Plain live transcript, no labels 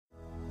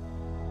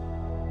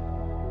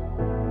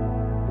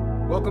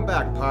Welcome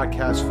back,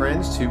 podcast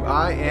friends, to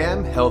I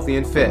Am Healthy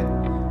and Fit.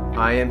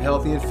 I Am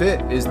Healthy and Fit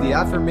is the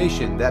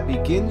affirmation that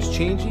begins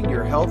changing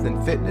your health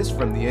and fitness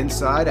from the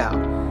inside out.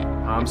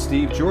 I'm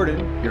Steve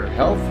Jordan, your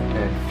health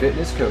and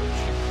fitness coach.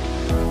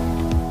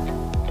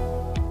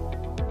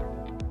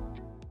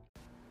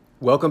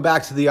 Welcome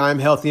back to the I Am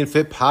Healthy and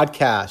Fit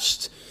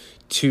podcast.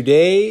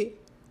 Today,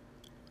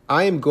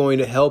 I am going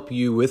to help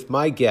you with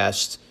my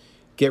guest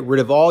get rid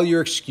of all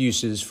your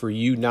excuses for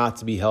you not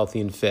to be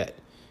healthy and fit.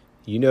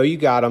 You know you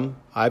got them.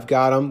 I've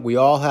got them. We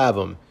all have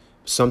them.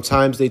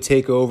 Sometimes they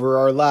take over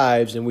our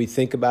lives and we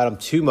think about them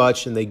too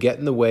much and they get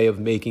in the way of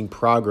making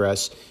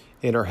progress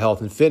in our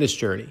health and fitness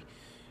journey.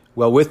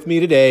 Well, with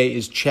me today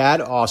is Chad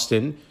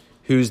Austin,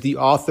 who's the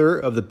author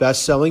of the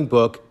best-selling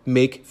book,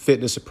 Make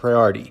Fitness a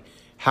Priority: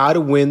 How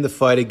to Win the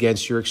Fight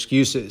Against Your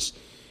Excuses.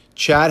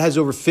 Chad has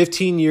over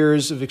 15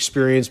 years of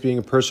experience being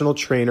a personal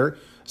trainer,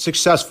 a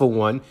successful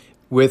one,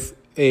 with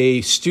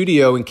a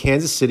studio in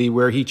Kansas City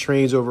where he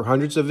trains over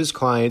hundreds of his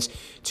clients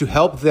to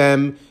help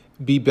them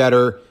be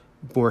better,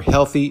 more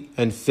healthy,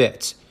 and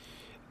fit.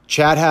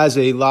 Chad has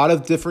a lot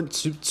of different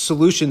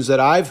solutions that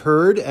I've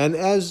heard and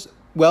as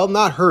well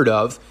not heard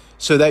of,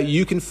 so that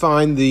you can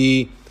find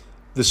the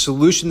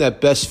solution that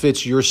best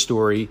fits your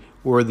story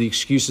or the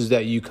excuses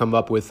that you come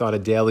up with on a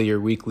daily or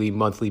weekly,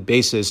 monthly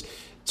basis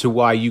to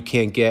why you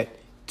can't get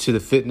to the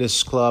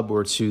fitness club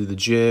or to the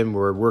gym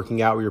or working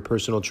out with your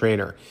personal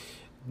trainer.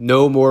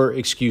 No more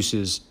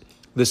excuses.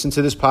 Listen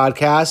to this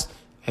podcast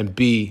and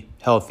be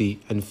healthy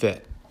and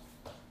fit.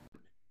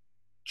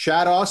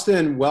 Chad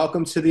Austin,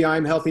 welcome to the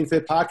I'm Healthy and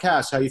Fit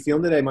podcast. How are you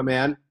feeling today, my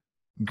man?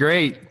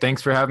 Great.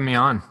 Thanks for having me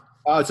on.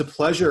 Oh, it's a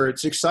pleasure.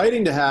 It's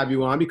exciting to have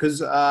you on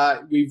because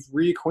we've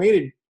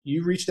reacquainted.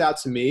 You reached out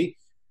to me.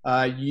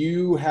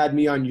 You had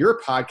me on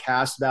your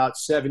podcast about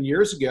 7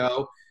 years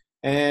ago,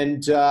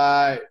 and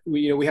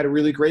we had a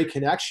really great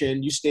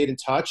connection. You stayed in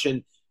touch,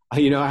 and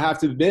I have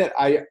to admit,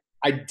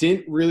 I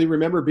didn't really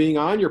remember being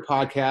on your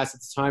podcast at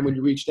the time when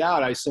you reached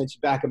out. I sent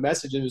you back a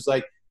message and was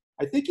like,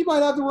 I think you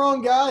might have the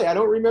wrong guy. I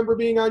don't remember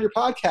being on your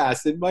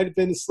podcast. It might have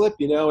been a slip,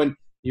 and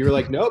you were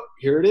like, nope,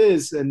 here it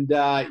is. And,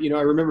 I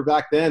remember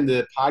back then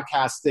the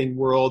podcasting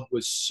world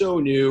was so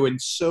new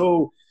and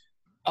so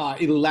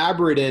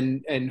elaborate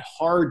and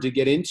hard to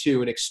get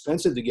into and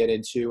expensive to get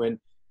into. And,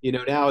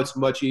 now it's a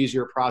much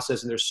easier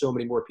process and there's so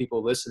many more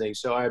people listening.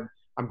 So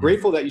I'm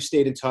grateful that you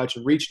stayed in touch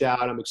and reached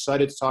out. I'm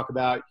excited to talk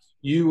about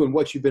you and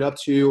what you've been up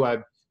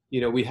to.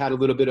 We had a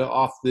little bit of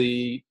off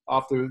the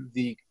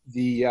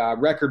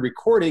record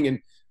recording and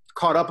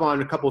caught up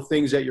on a couple of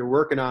things that you're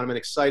working on. I'm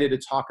excited to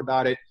talk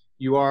about it.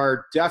 You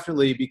are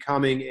definitely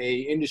becoming a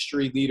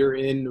industry leader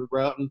in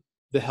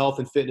the health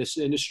and fitness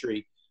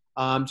industry.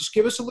 Just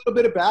give us a little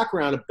bit of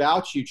background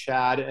about you,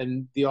 Chad,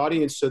 and the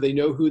audience, so they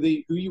know who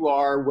you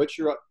are, what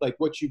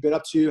you've been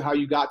up to, how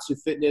you got to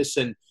fitness,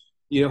 and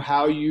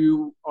how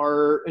you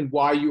are and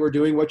why you are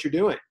doing what you're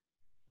doing.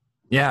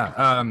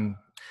 Yeah.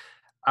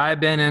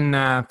 I've been in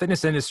the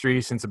fitness industry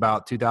since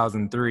about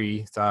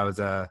 2003. So I was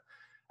a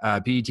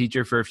PE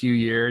teacher for a few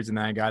years, and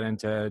then I got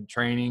into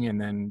training and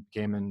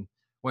then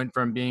went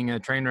from being a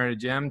trainer at a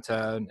gym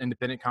to an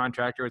independent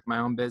contractor with my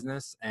own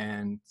business.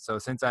 And so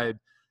since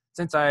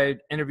I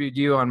interviewed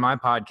you on my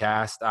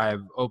podcast,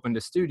 I've opened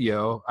a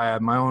studio. I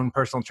have my own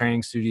personal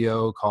training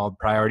studio called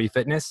Priority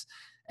Fitness.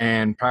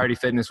 And Priority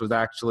Fitness was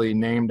actually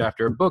named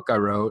after a book I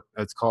wrote.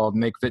 It's called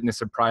Make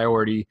Fitness a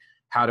Priority: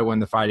 How to Win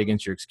the Fight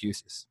Against Your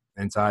Excuses.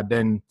 And so I've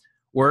been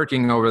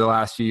working over the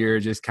last few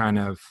years, just kind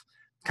of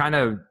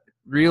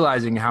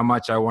realizing how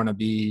much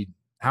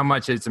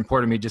it's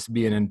important to me just to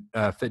be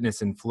a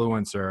fitness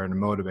influencer and a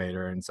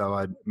motivator. And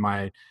so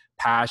my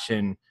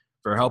passion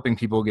for helping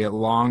people get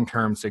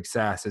long-term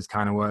success is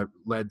kind of what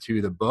led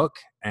to the book.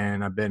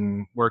 And I've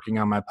been working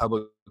on my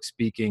public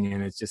speaking,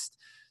 and it's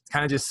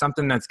kind of just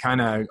something that's kind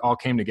of all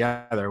came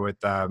together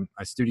with a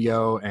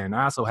studio. And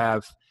I also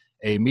have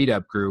a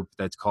meetup group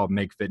that's called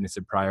Make Fitness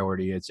a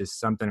Priority. It's just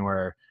something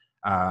where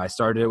I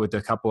started it with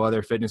a couple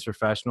other fitness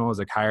professionals,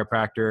 a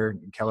chiropractor,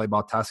 Kelly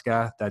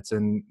Baltuska,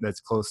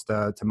 that's close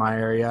to my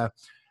area.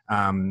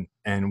 And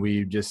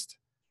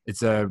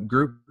it's a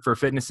group for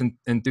fitness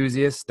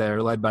enthusiasts that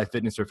are led by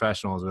fitness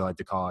professionals, we like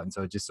to call it. And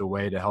so it's just a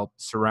way to help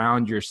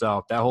surround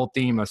yourself, that whole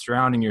theme of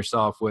surrounding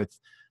yourself with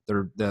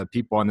the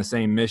people on the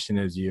same mission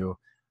as you.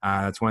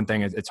 That's one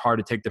thing. It's hard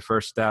to take the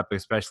first step,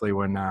 especially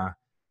when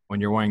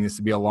you're wanting this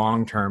to be a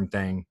long-term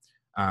thing.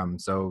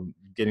 So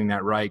getting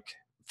that right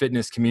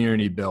fitness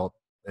community built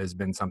has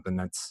been something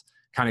that's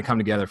kind of come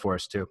together for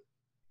us too.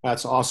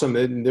 That's awesome.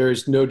 And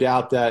there's no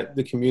doubt that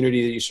the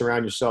community that you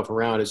surround yourself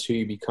around is who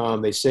you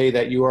become. They say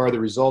that you are the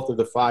result of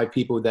the 5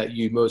 people that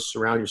you most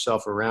surround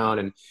yourself around.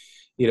 And,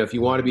 if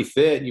you want to be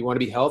fit and you want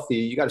to be healthy,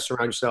 you got to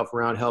surround yourself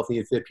around healthy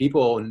and fit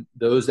people and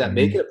those that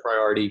make it a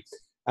priority.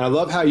 And I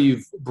love how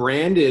you've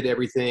branded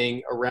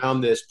everything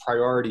around this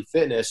priority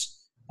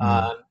fitness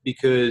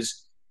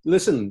because,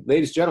 listen,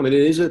 ladies and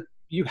gentlemen,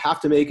 you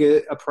have to make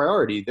it a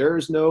priority. There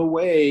is no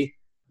way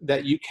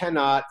that you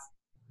cannot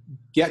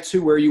get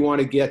to where you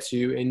want to get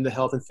to in the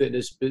health and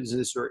fitness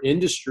business or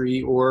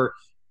industry or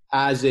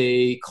as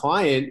a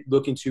client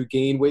looking to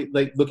gain weight,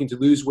 like looking to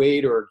lose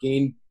weight or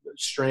gain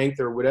strength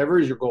or whatever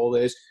your goal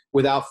is,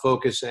 without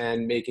focus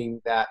and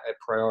making that a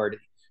priority.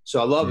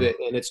 So I love it.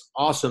 And it's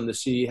awesome to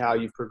see how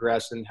you've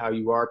progressed and how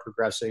you are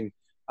progressing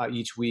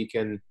each week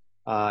and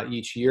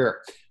each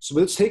year. So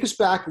let's take us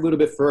back a little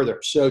bit further.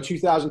 So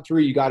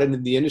 2003, you got into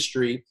the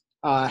industry.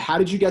 How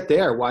did you get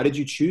there? Why did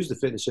you choose the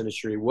fitness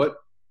industry? What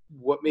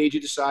made you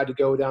decide to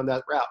go down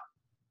that route?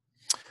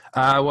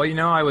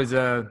 Well, I was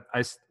I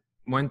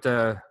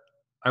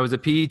was a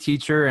PE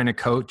teacher and a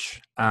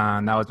coach.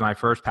 And that was my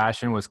first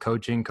passion, was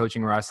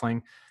coaching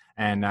wrestling.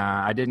 And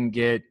I didn't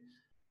get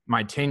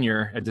my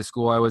tenure at the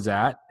school I was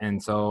at.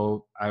 And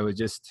so I was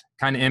just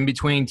kind of in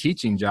between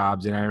teaching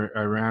jobs, and I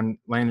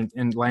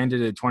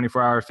landed at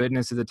 24-hour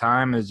fitness at the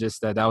time. It's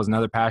just that was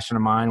another passion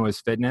of mine, was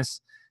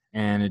fitness.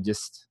 And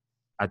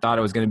I thought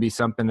it was going to be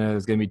something that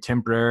was going to be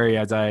temporary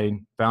as I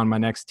found my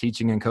next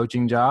teaching and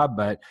coaching job,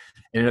 but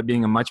it ended up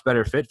being a much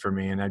better fit for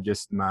me. And I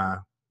just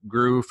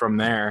grew from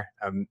there.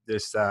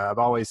 I've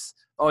always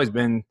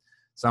been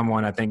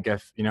someone, I think,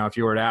 if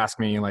you were to ask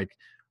me like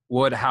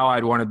how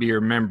I'd want to be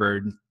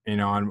remembered,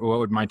 and what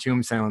would my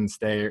tombstone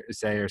say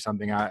or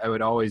something, I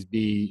would always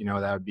be,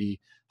 that would be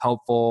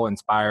helpful,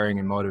 inspiring,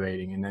 and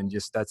motivating. And then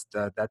just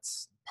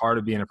that's part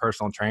of being a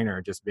personal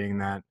trainer, just being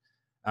that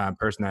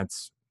person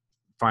that's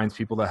finds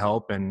people to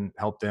help and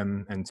help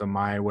them. And so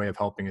my way of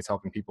helping is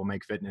helping people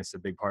make fitness a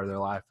big part of their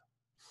life.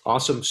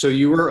 Awesome. So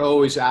you were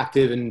always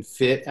active and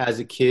fit as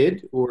a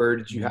kid, or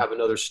did you have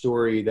another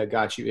story that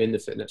got you into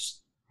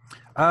fitness?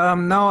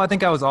 No, I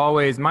think I was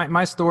always,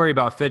 my story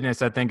about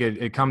fitness, I think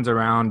it comes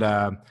around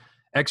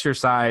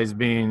exercise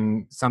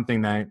being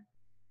something that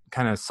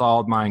kind of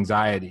solved my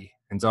anxiety.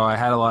 And so I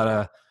had a lot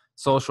of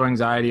social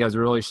anxiety. I was a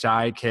really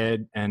shy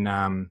kid. And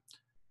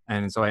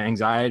so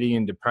anxiety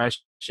and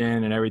depression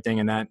and everything,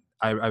 and that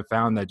I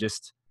found that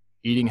just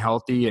eating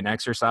healthy and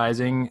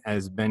exercising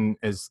is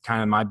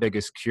kind of my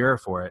biggest cure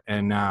for it.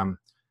 And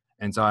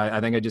so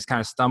I think I just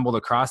kind of stumbled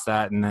across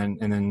that, and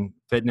then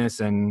fitness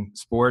and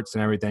sports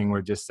and everything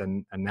were just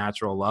a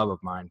natural love of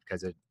mine,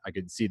 because I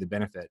could see the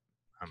benefit.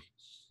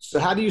 So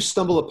how do you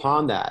stumble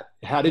upon that?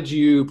 How did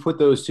you put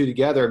those two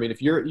together? I mean,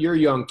 if you're a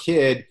young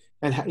kid,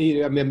 and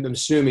I'm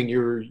assuming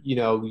you're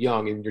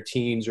young, in your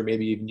teens or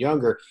maybe even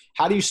younger,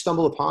 how do you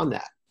stumble upon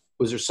that?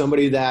 Was there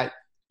somebody that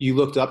you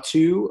looked up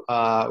to,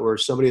 or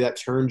somebody that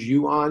turned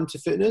you on to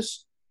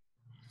fitness?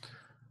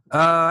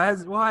 I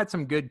had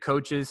some good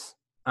coaches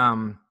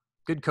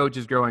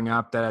growing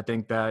up that I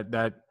think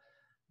that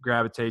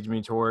gravitated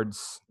me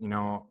towards,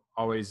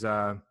 always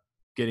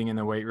getting in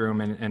the weight room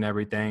and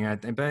everything. I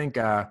think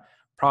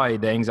probably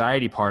the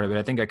anxiety part of it,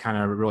 I think I kind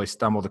of really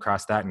stumbled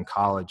across that in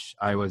college.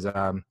 I was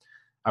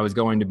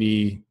going to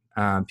be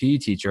a PE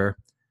teacher,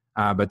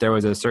 but there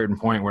was a certain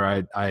point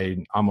where I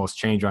almost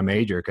changed my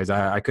major, because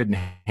I couldn't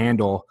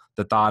handle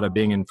the thought of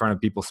being in front of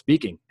people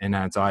speaking. And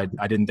so I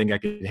didn't think I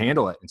could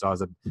handle it. And so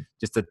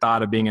just the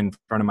thought of being in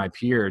front of my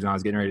peers, and I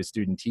was getting ready to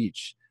student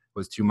teach,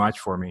 was too much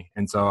for me.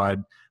 And so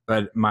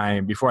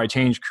before I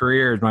changed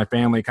careers, my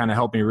family kind of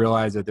helped me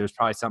realize that there's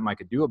probably something I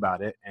could do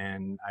about it.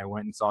 And I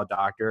went and saw a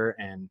doctor,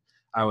 and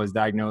I was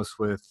diagnosed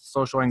with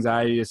social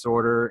anxiety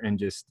disorder and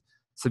just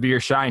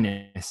severe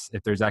shyness,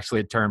 if there's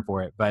actually a term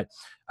for it. But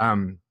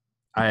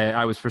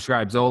I was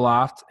prescribed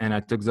Zoloft, and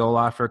I took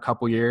Zoloft for a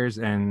couple years,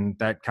 and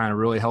that kind of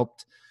really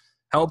helped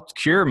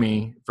cure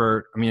me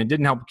it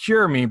didn't help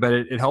cure me, but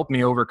it helped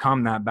me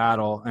overcome that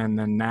battle. And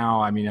then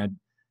now,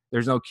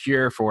 there's no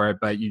cure for it,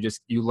 but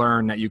you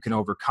learn that you can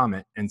overcome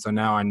it. And so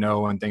now I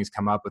know when things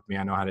come up with me,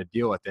 I know how to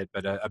deal with it.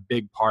 But a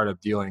big part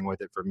of dealing with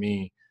it for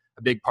me,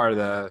 a big part of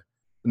the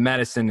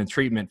medicine and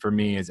treatment for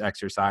me, is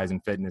exercise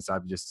and fitness.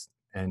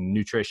 And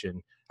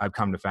nutrition I've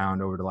come to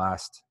found over the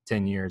last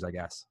 10 years, I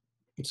guess.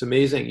 It's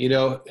amazing.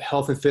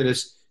 Health and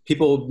fitness,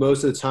 people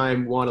most of the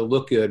time want to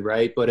look good,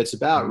 right? But it's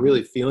about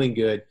really feeling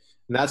good.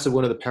 And that's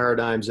one of the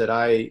paradigms that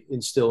I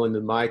instill into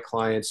my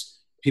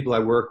clients, people I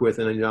work with,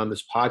 and on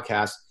this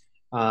podcast.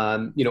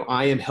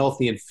 I am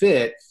healthy and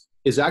fit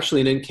is actually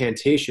an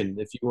incantation,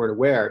 if you weren't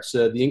aware.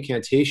 So the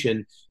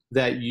incantation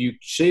that you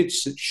should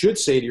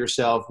say to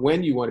yourself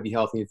when you want to be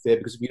healthy and fit,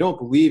 because if you don't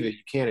believe it,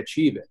 you can't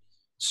achieve it.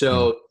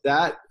 So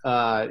that,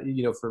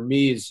 for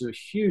me, is a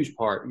huge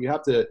part. You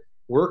have to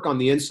work on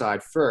the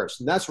inside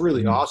first. And that's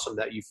really awesome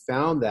that you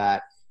found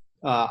that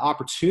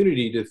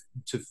opportunity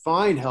to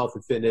find health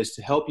and fitness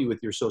to help you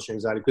with your social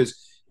anxiety.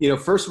 Because,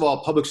 first of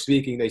all, public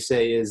speaking, they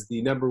say, is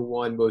the number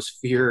one most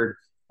feared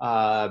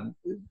act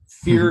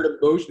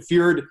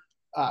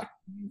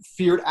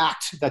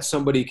that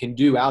somebody can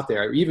do out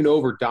there, even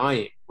over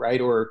dying,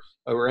 right? Or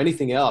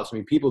anything else.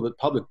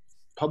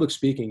 Public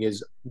speaking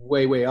is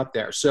way, way up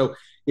there. So,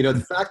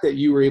 the fact that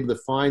you were able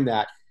to find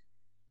that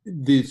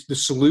the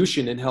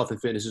solution in health and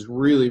fitness is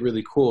really,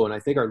 really cool. And I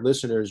think our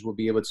listeners will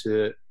be able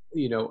to,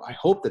 I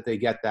hope that they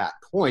get that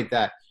point,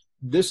 that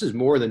this is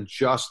more than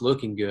just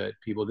looking good,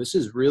 people. This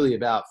is really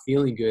about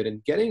feeling good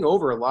and getting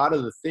over a lot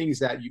of the things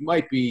that you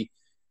might be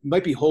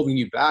holding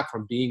you back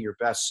from being your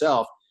best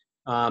self.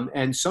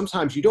 And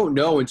sometimes you don't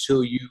know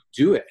until you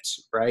do it,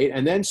 right?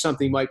 And then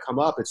something might come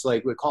up. It's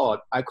like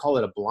I call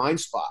it a blind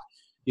spot.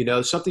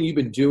 Something you've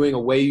been doing, a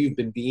way you've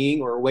been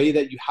being, or a way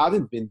that you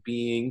haven't been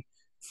being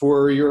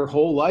for your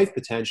whole life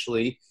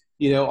potentially,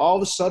 all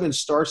of a sudden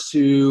starts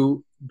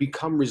to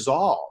become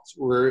resolved,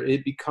 or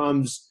it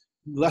becomes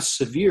less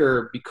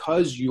severe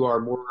because you are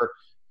more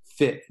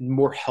fit,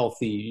 more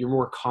healthy, you're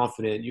more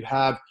confident, you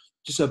have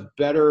just a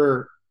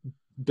better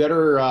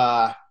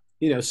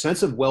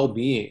sense of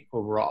well-being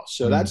overall.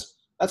 So that's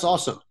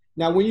awesome.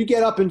 Now, when you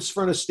get up in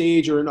front of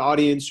stage or an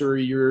audience, or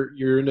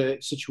you're in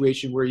a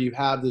situation where you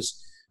have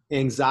this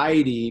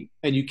anxiety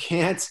and you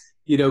can't,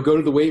 go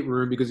to the weight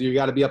room because you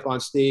got to be up on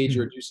stage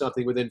or do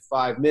something within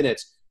 5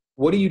 minutes,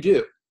 what do you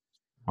do?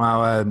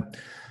 Wow.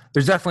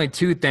 There's definitely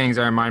two things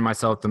I remind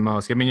myself the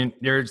most. I mean,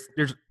 you're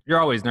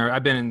always nervous.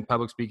 I've been in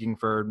public speaking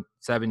for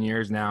 7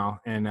 years now,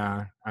 and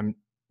I'm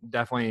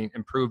definitely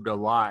improved a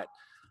lot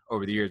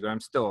over the years, but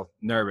I'm still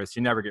nervous.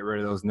 You never get rid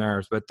of those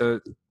nerves. But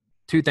the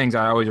two things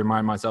I always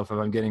remind myself if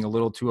I'm getting a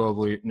little too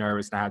overly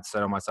nervous and I have to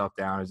settle myself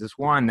down is this: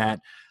 one, that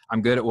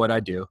I'm good at what I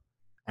do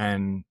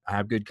and I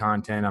have good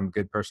content. I'm a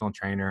good personal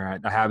trainer.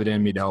 I have it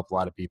in me to help a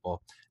lot of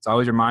people. So I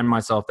always remind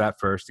myself that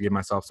first to give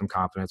myself some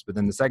confidence. But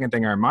then the second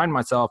thing I remind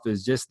myself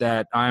is just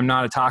that I'm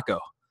not a taco.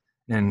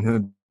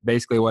 And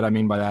basically what I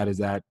mean by that is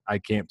that I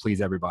can't please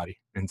everybody.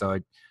 And so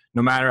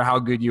no matter how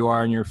good you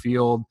are in your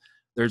field,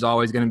 there's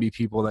always going to be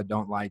people that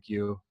don't like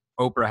you.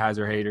 Oprah has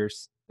her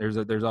haters.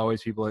 There's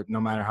always people that,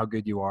 no matter how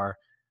good you are.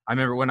 I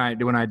remember when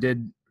I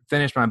did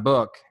finish my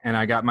book and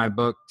I got my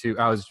book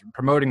I was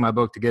promoting my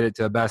book to get it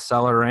to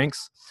bestseller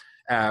ranks.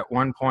 At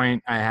one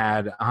point I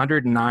had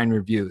 109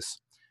 reviews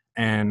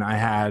and I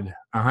had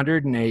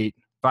 108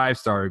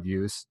 5-star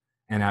reviews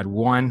and had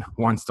one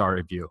 1-star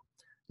review.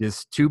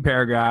 Just 2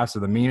 paragraphs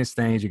of the meanest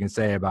things you can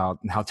say about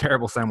how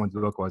terrible someone's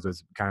book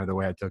was kind of the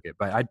way I took it.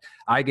 But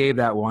I gave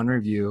that one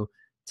review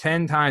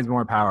 10 times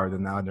more power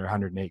than the other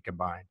 108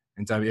 combined.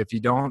 And so if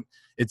you don't,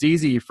 it's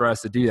easy for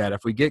us to do that.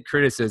 If we get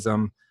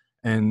criticism,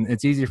 and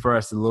it's easy for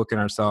us to look at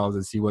ourselves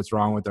and see what's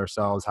wrong with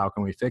ourselves, how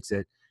can we fix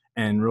it?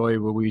 And really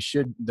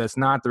that's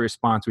not the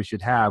response we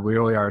should have.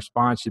 Our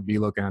response should be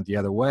looking at the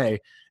other way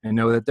and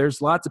know that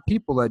there's lots of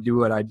people that do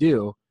what I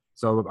do.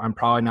 So I'm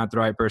probably not the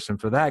right person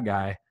for that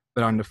guy.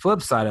 But on the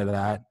flip side of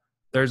that,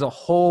 there's a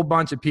whole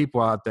bunch of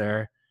people out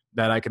there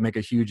that I can make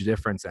a huge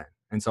difference in.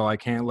 And so I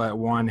can't let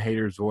one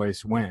hater's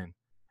voice win.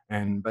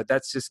 But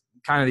that's just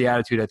kind of the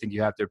attitude I think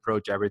you have to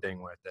approach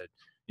everything with. That,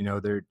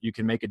 you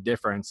can make a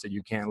difference, that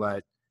you can't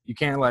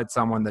let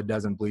someone that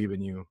doesn't believe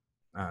in you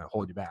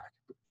hold you back.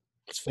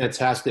 It's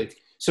fantastic.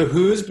 So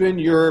who's been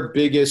your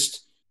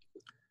biggest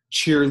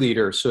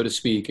cheerleader, so to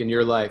speak, in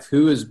your life?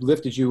 Who has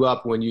lifted you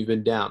up when you've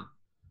been down?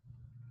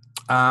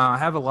 I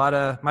have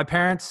my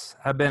parents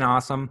have been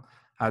awesome.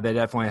 They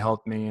definitely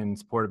helped me and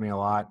supported me a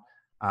lot.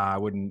 I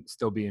wouldn't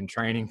still be in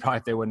training probably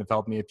if they wouldn't have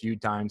helped me a few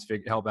times,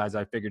 help as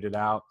I figured it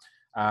out.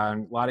 A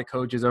lot of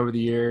coaches over the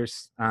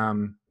years.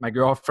 My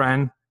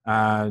girlfriend,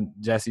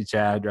 Jessie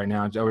Chad, right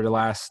now, over the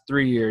last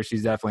 3 years,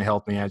 she's definitely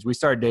helped me as we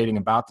started dating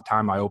about the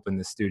time I opened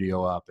the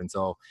studio up. And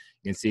so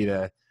you can see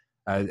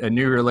a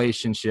new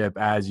relationship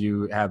as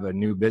you have a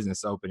new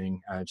business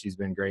opening. She's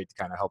been great to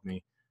kind of help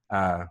me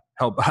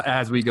help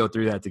as we go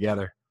through that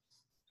together.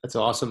 That's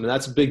awesome.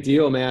 That's a big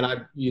deal, man.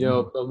 I'm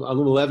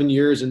 11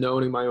 years into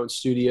owning my own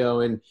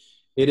studio, and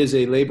it is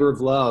a labor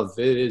of love.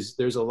 There's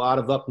a lot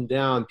of up and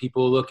down.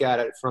 People look at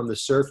it from the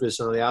surface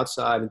on the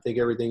outside and think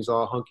everything's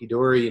all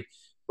hunky-dory,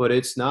 but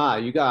it's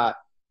not. You got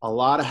a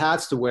lot of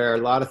hats to wear, a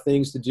lot of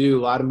things to do,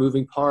 a lot of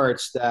moving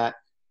parts that,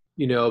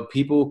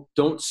 people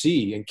don't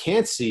see and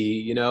can't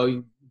see.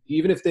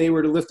 Even if they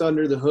were to lift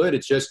under the hood,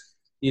 it's just,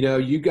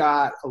 you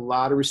got a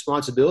lot of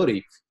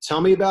responsibility.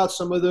 Tell me about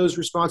some of those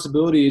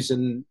responsibilities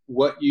and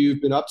what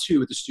you've been up to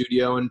with the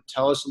studio, and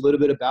tell us a little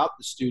bit about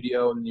the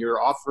studio and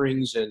your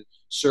offerings and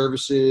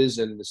services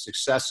and the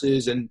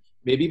successes and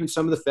maybe even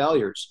some of the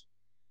failures.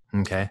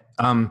 Okay.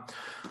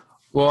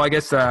 Well, I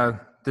guess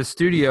the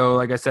studio,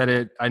 like I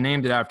said, I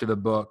named it after the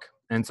book.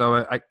 And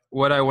so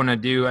what I want to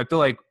do, I feel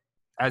like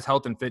as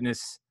health and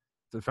fitness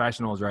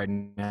professionals right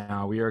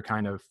now, we are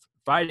kind of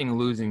fighting a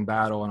losing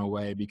battle in a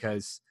way,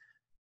 because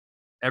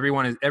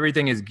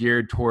everything is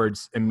geared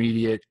towards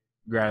immediate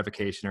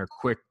gratification or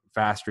quick,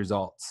 fast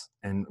results.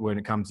 And when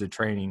it comes to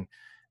training,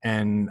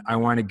 and I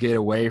want to get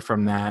away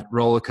from that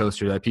roller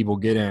coaster that people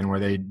get in, where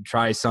they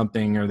try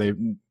something or they,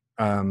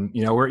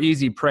 we're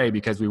easy prey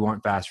because we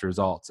want fast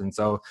results. And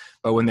so,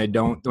 but when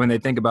they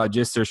think about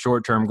just their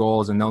short-term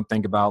goals and don't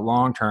think about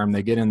long-term,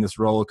 they get in this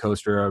roller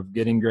coaster of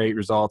getting great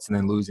results and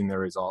then losing their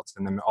results,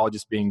 and then all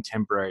just being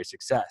temporary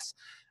success.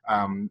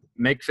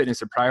 Make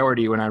fitness a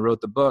priority. When I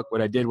wrote the book,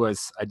 what I did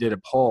was I did a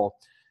poll,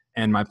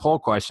 and my poll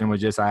question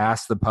was I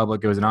asked the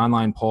public, it was an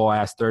online poll.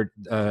 I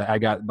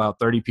got about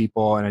 30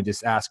 people, and I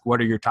just asked,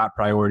 what are your top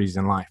priorities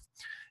in life?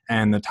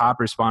 And the top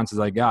responses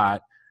I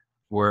got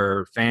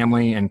were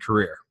family and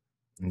career.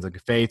 And like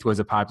faith was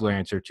a popular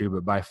answer too,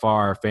 but by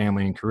far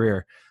family and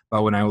career.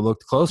 But when I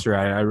looked closer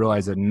at it, I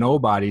realized that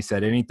nobody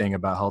said anything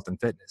about health and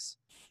fitness.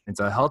 And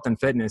so health and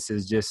fitness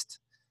is just,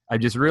 I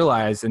just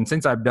realized, and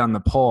since I've done the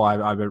poll,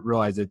 I've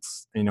realized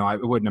it's, it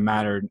wouldn't have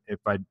mattered if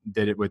I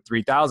did it with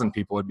 3,000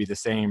 people, it'd be the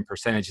same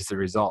percentages of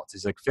results.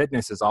 It's like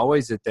fitness is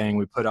always the thing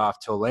we put off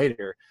till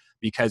later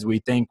because we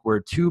think we're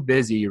too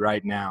busy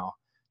right now.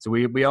 So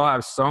we all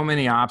have so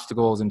many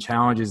obstacles and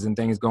challenges and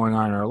things going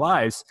on in our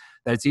lives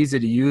that it's easy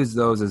to use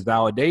those as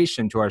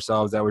validation to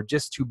ourselves that we're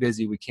just too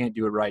busy. We can't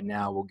do it right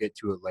now. We'll get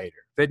to it later.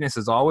 Fitness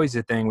is always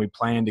the thing we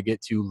plan to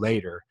get to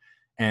later.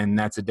 And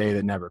that's a day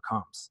that never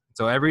comes.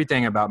 So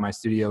everything about my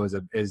studio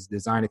is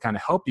designed to kind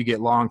of help you get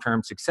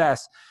long-term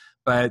success.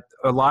 But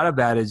a lot of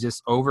that is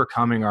just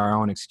overcoming our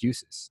own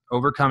excuses,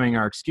 overcoming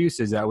our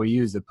excuses that we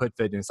use to put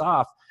fitness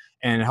off,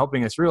 and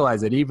helping us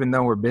realize that even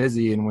though we're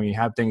busy and we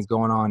have things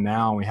going on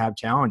now and we have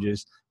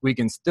challenges, we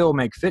can still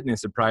make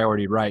fitness a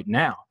priority right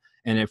now.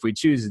 And if we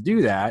choose to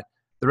do that,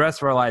 the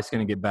rest of our life is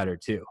going to get better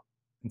too.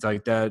 It's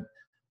like that.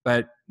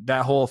 But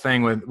that whole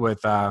thing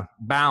with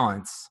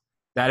balance,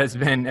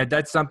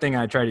 that's something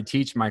I try to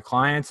teach my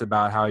clients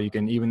about, how you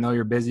can, even though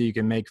you're busy, you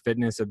can make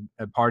fitness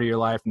a part of your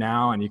life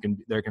now, and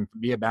there can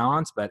be a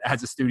balance. But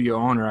as a studio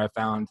owner, I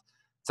found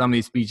some of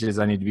these speeches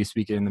I need to be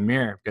speaking in the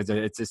mirror, because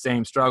it's the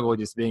same struggle,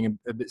 just being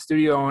a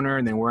studio owner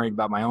and then worrying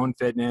about my own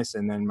fitness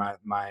and then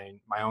my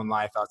own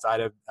life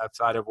outside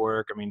of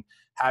work. I mean,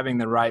 having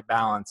the right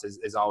balance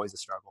is always a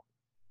struggle.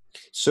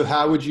 So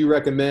how would you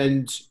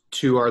recommend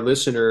to our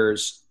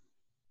listeners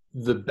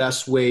the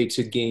best way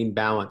to gain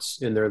balance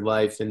in their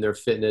life, in their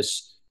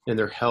fitness, in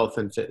their health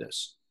and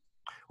fitness?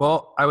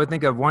 Well, I would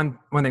think of one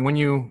thing. When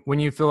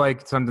you feel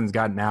like something's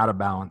gotten out of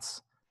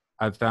balance,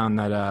 I've found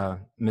that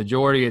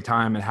majority of the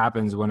time it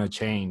happens when a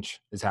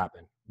change has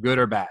happened, good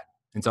or bad.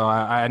 And so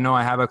I know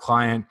I have a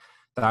client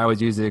that I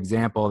always use the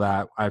example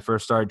that I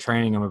first started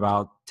training him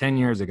about 10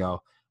 years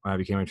ago when I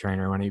became a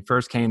trainer. When he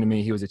first came to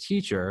me, he was a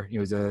teacher. He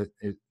was a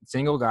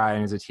single guy and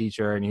he was a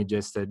teacher, and he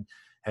just it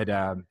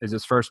was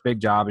his first big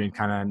job, and he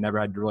kind of never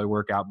had to really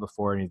work out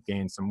before, and he's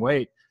gained some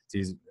weight. So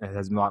he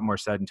has a lot more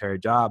sedentary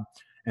job.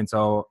 And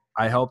so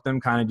I helped him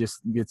kind of just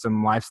get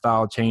some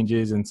lifestyle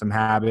changes and some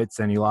habits,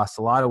 and he lost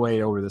a lot of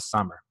weight over the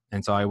summer.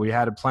 And so we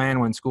had a plan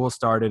when school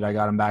started. I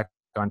got him back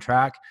on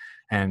track.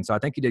 And so I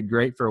think he did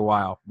great for a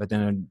while. But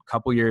then a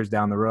couple years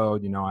down the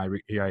road,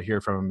 I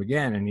hear from him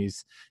again, and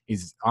he's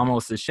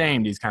almost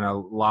ashamed. He's kind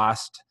of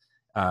lost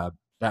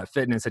that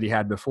fitness that he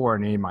had before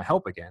and needed my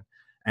help again.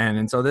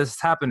 And so this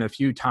has happened a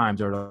few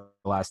times over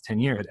the last 10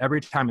 years. Every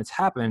time it's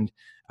happened,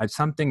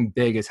 something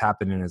big has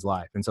happened in his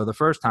life. And so the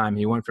first time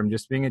he went from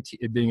just being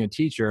a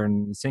teacher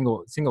and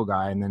single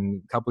guy. And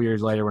then a couple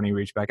years later, when he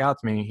reached back out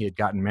to me, he had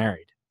gotten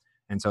married.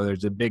 And so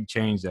there's a big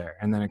change there.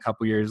 And then a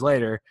couple years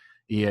later,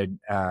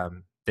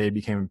 they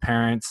became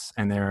parents,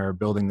 and they were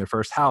building their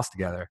first house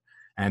together.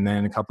 And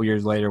then a couple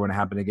years later, when it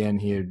happened again,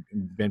 he had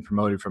been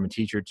promoted from a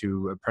teacher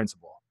to a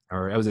principal.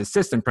 Or it was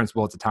assistant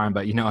principal at the time,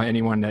 but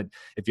anyone that,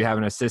 if you have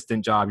an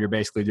assistant job, you're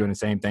basically doing the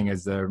same thing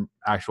as the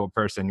actual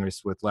person,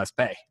 just with less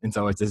pay. And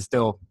so it's a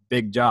still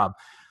big job.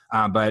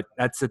 But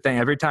that's the thing.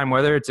 Every time,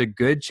 whether it's a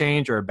good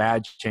change or a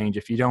bad change,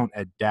 if you don't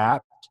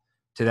adapt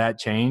to that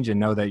change and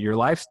know that your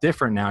life's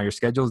different now, your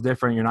schedule's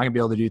different, you're not gonna be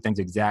able to do things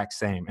exact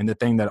same. And the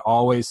thing that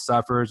always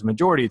suffers,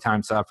 majority of the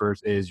time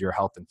suffers, is your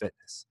health and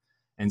fitness.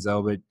 And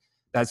so, but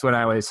that's what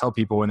I always tell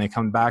people when they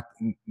come back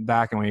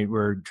and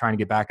we're trying to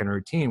get back in a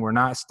routine. We're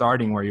not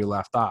starting where you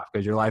left off,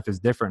 because your life is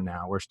different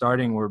now. We're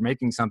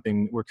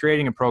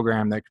creating a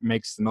program that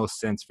makes the most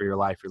sense for your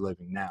life you're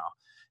living now.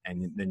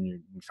 And then you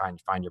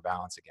find your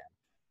balance again.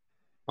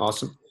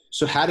 Awesome.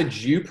 So how did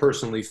you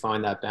personally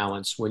find that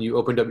balance when you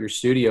opened up your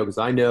studio? Because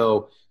I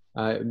know,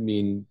 for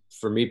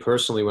me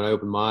personally, when I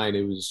opened mine,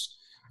 it was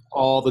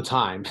all the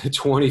time,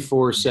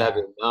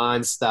 24/7,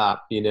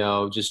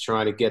 nonstop, just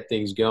trying to get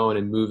things going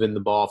and moving the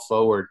ball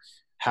forward.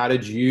 How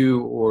did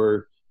you,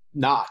 or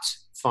not,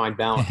 find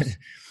balance?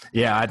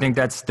 Yeah, I think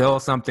that's still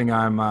something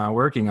I'm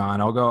working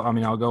on. I'll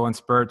go in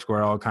spurts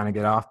where I'll kind of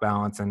get off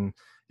balance, and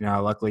I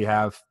luckily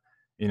have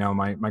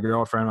my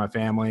girlfriend, my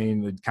family,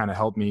 that kind of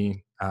help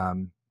me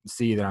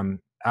see that I'm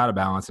out of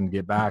balance and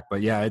get back.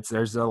 But yeah,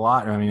 there's a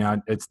lot.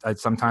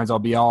 Sometimes I'll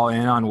be all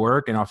in on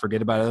work and I'll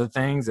forget about other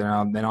things,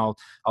 and then I'll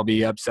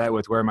be upset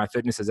with where my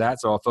fitness is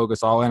at. So I'll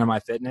focus all in on my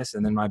fitness,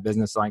 and then my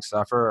business might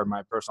suffer, or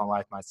my personal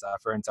life might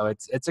suffer. And so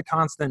it's a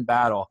constant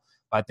battle.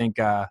 But I think,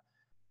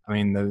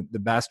 the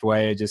best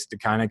way is just to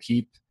kind of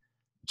keep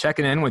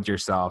checking in with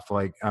yourself.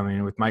 With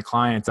my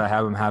clients, I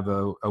have them have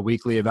a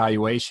weekly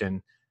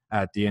evaluation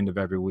at the end of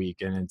every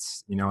week. And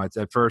it's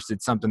at first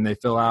it's something they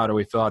fill out or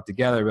we fill out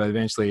together, but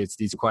eventually it's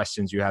these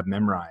questions you have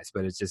memorized.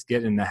 But it's just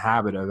getting in the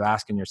habit of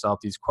asking yourself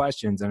these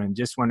questions. And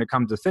just when it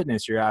comes to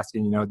fitness, you're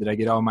asking, did I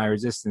get all my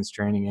resistance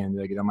training in?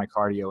 Did I get all my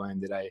cardio in?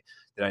 Did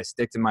I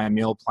stick to my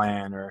meal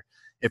plan? Or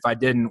if I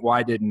didn't,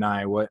 why didn't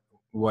I? What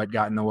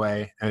got in the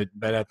way?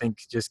 But I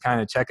think just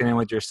kind of checking in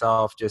with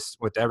yourself, just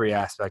with every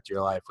aspect of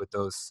your life, with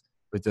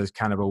those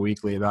kind of a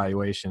weekly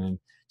evaluation, and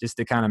just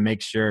to kind of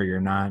make sure you're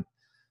not,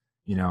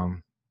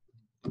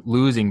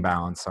 losing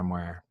balance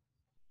somewhere.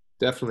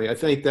 Definitely. I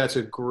think that's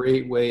a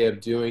great way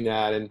of doing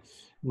that. And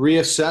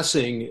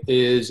reassessing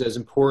is as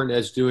important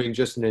as doing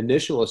just an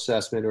initial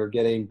assessment or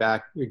getting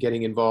back or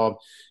getting involved.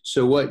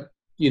 So what,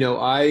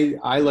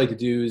 I like to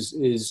do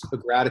is a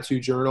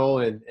gratitude journal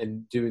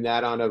and doing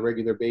that on a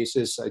regular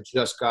basis. I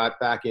just got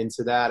back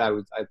into that. I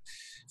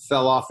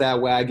fell off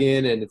that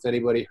wagon. And if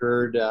anybody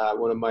heard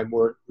one of my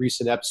more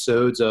recent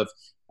episodes of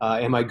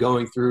am I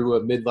going through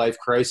a midlife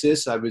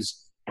crisis, I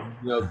was,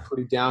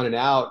 pretty down and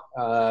out,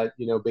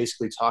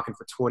 basically talking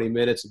for 20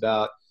 minutes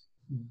about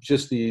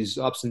just these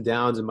ups and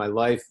downs in my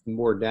life,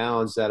 more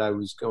downs that I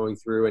was going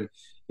through.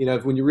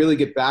 And, when you really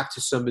get back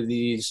to some of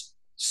these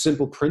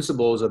simple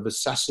principles of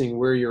assessing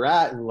where you're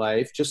at in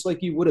life, just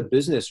like you would a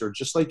business, or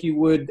just like you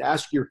would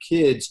ask your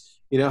kids,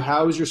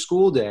 how was your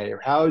school day, or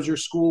how was your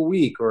school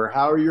week, or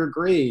how are your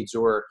grades,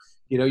 or,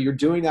 you're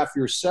doing that for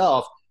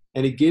yourself,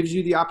 and it gives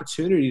you the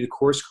opportunity to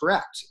course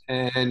correct.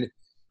 And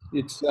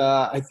it's,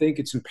 I think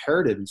it's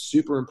imperative and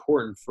super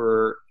important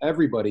for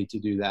everybody to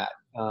do that,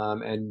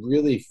 and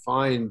really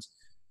find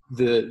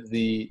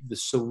the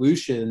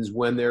solutions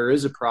when there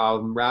is a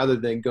problem, rather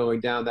than going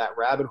down that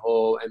rabbit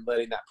hole and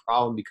letting that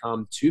problem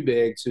become too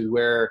big to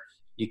where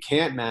you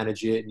can't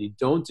manage it and you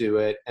don't do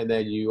it, and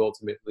then you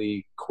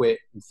ultimately quit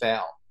and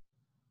fail.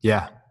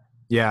 Yeah.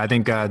 I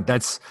think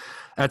that's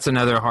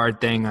another hard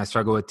thing I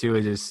struggle with too,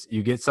 is just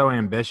you get so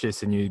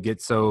ambitious and you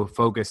get so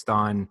focused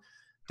on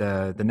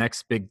the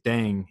next big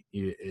thing.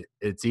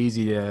 It's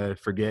easy to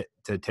forget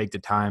to take the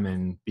time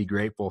and be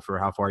grateful for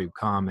how far you've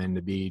come, and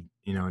to be,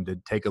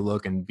 to take a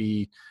look and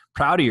be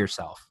proud of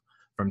yourself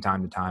from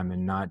time to time,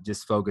 and not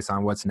just focus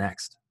on what's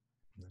next.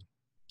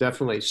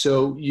 Definitely.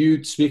 So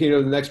speaking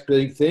of the next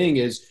big thing,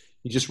 is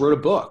you just wrote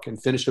a book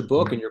and finished a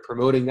book, and you're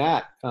promoting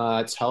that.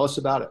 Tell us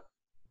about it.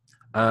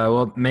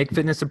 Well, Make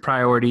Fitness a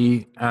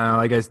Priority.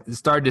 Like I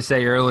started to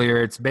say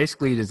earlier, it's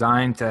basically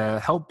designed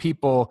to help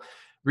people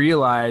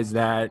realize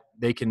that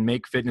they can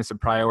make fitness a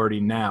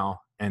priority now,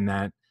 and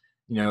that,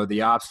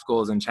 the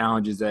obstacles and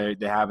challenges that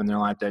they have in their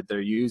life that they're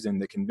using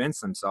to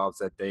convince themselves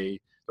that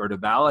or to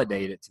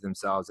validate it to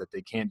themselves that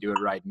they can't do it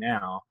right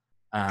now,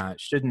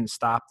 shouldn't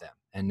stop them.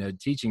 And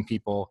teaching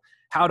people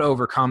how to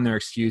overcome their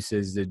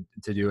excuses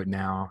to do it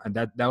now. And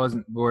that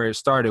wasn't where it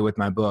started with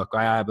my book.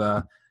 I have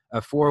a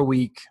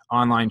 4-week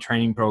online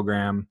training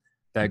program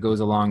that goes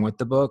along with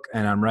the book.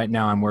 And right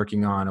now I'm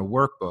working on a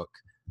workbook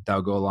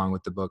that'll go along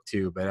with the book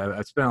too. But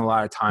I've spent a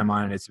lot of time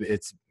on it.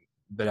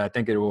 But I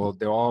think they'll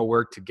all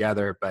work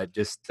together. But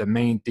just the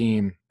main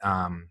theme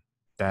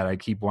that I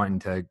keep wanting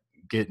to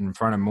get in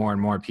front of more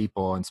and more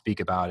people and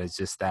speak about is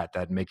just that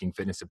making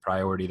fitness a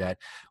priority, that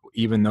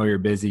even though you're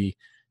busy,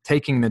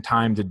 taking the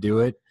time to do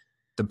it,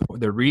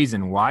 the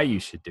reason why you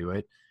should do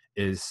it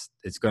is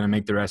it's going to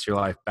make the rest of your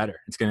life better.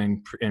 It's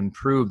going to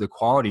improve the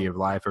quality of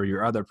life or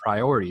your other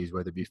priorities,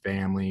 whether it be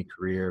family,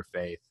 career,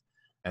 faith.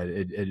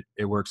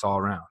 It works all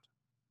around.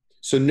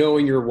 So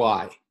knowing your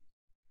why.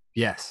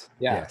 Yes.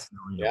 Yeah. Yes.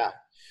 Yeah.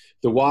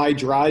 The why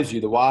drives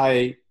you. The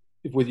why,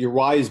 if your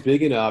why is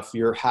big enough,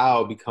 your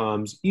how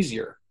becomes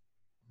easier.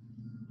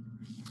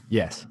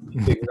 Yes.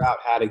 You figure out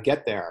how to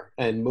get there.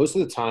 And most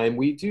of the time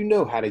we do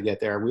know how to get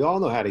there. We all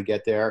know how to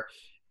get there.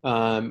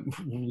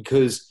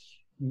 Because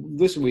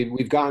listen,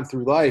 we've gotten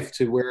through life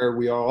to where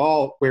we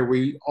all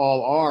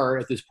are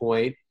at this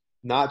point,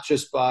 not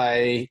just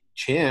by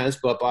chance,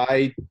 but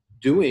by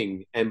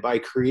doing and by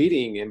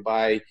creating and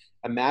by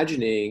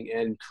imagining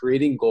and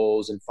creating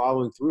goals and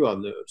following through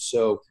on those.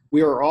 So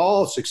we are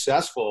all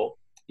successful.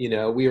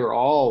 We are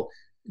all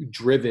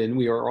driven.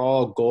 We are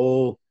all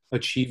goal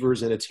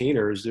achievers and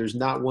attainers. There's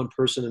not one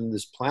person on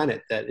this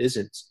planet that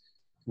isn't.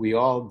 We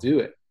all do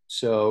it.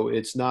 So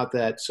it's not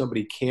that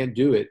somebody can't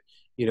do it.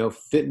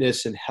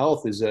 Fitness and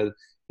health is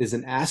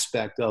an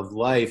aspect of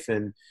life,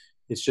 and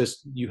it's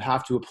just you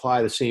have to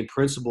apply the same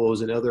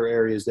principles in other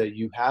areas that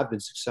you have been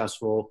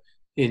successful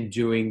in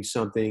doing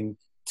something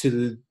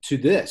to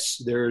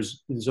this.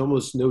 There's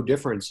almost no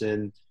difference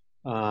in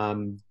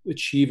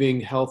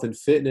achieving health and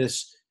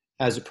fitness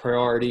as a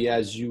priority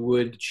as you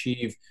would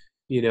achieve,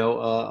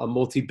 a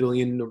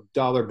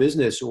multi-billion-dollar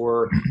business,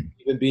 or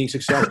even being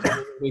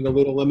successful in a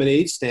little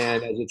lemonade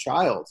stand as a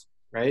child,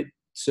 right?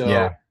 So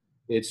yeah.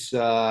 It's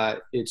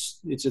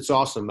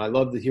awesome. I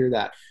love to hear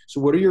that. So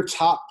what are your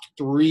top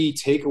 3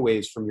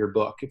 takeaways from your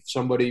book? If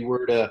somebody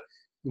were to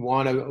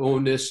want to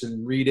own this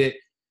and read it,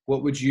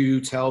 what would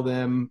you tell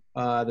them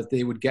that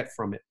they would get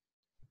from it?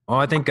 Well,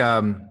 I think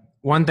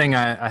one thing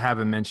I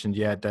haven't mentioned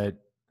yet that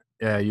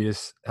you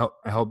just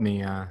helped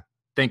me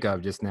think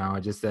of just now,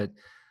 just that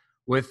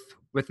with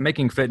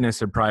making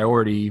fitness a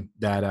priority,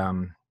 that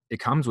it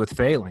comes with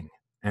failing,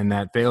 and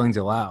that failing's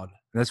allowed.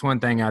 And that's one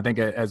thing I think,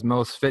 as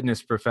most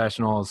fitness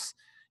professionals,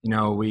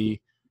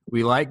 we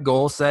like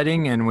goal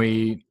setting and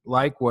we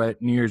like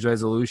what New Year's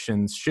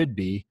resolutions should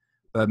be.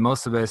 But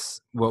most of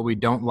us, what we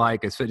don't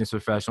like as fitness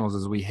professionals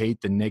is we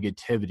hate the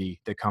negativity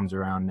that comes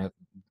around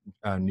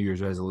New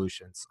Year's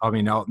resolutions. I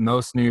mean,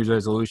 most New Year's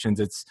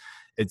resolutions,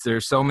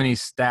 there's so many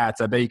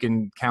stats. I bet you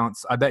can count.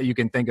 I bet you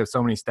can think of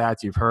so many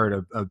stats you've heard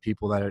of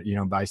people that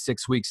are, by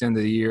 6 weeks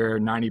into the year,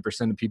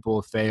 90% of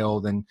people have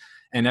failed. And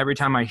every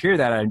time I hear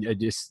that, it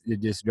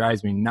just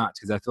drives me nuts,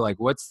 because I feel like,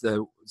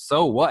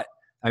 so what?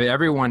 I mean,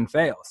 everyone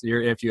fails.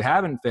 If you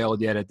haven't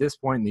failed yet at this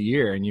point in the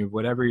year, and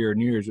whatever your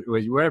New Year's,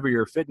 whatever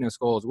your fitness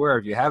goals were,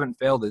 if you haven't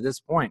failed at this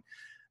point,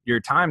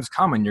 your time's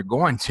coming. You're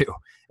going to.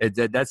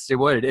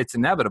 It's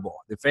inevitable.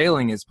 The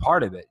failing is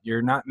part of it.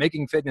 You're not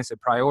making fitness a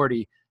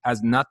priority.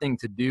 Has nothing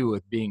to do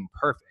with being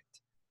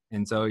perfect.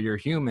 And so you're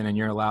human and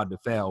you're allowed to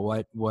fail.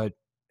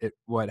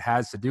 What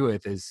has to do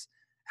with is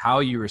how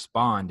you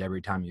respond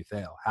every time you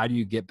fail. How do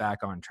you get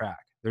back on track?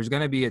 There's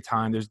going to be a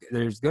time,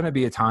 there's going to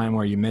be a time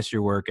where you miss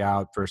your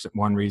workout for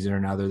one reason or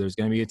another. There's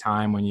going to be a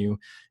time when you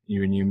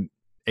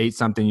ate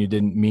something you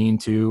didn't mean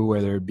to,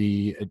 whether it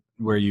be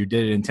where you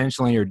did it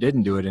intentionally or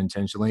didn't do it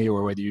intentionally,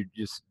 or whether you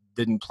just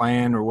didn't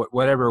plan, or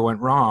whatever went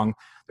wrong.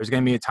 There's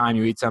going to be a time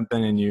you eat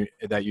something and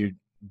that you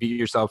beat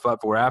yourself up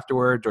for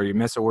afterwards, or you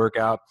miss a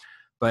workout.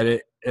 But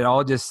it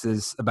all just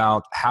is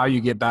about how you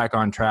get back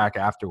on track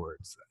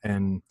afterwards.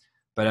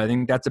 But I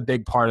think that's a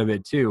big part of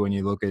it too. When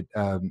you look at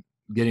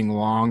getting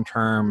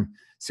long-term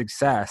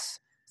success,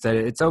 that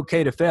it's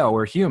okay to fail.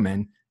 We're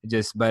human.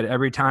 But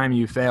every time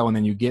you fail and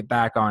then you get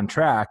back on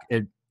track,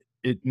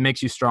 it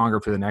makes you stronger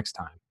for the next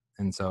time.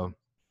 And so,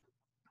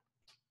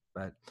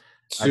 but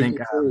I think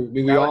that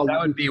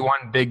would be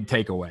one big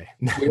takeaway.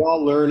 We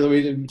all learn. Let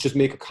me just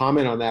make a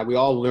comment on that. We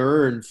all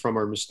learn from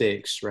our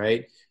mistakes,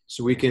 right?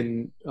 So we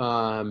can,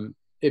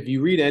 if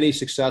you read any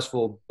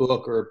successful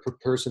book or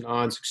person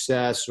on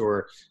success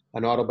or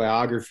an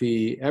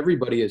autobiography,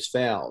 everybody has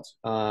failed.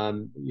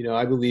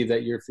 I believe that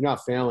if you're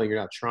not failing, you're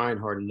not trying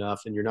hard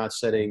enough, and you're not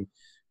setting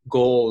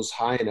goals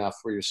high enough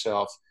for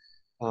yourself.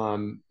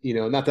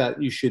 Not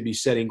that you should be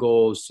setting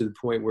goals to the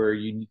point where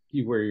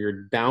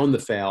you're bound to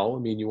fail.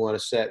 I mean, you want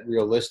to set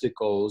realistic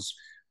goals,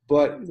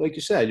 but like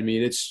you said, I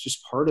mean, it's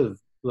just part of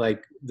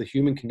like the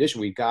human condition.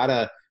 We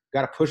gotta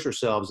push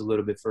ourselves a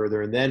little bit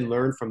further, and then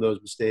learn from those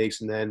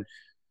mistakes, and then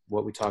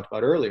what we talked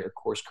about earlier,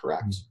 course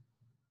correct.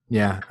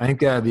 Yeah, I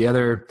think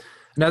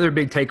another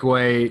big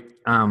takeaway.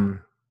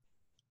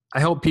 I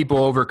help people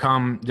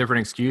overcome different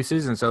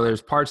excuses. And so there's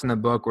parts in the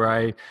book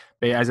where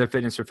as a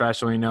fitness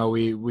professional,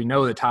 we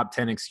know the top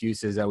 10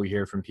 excuses that we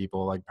hear from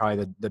people, like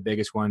probably the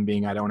biggest one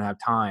being, I don't have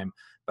time,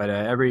 but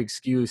every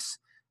excuse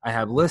I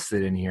have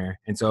listed in here.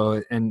 And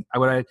so,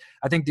 I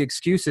think the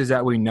excuses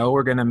that we know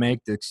we're going to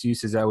make, the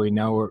excuses that we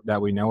know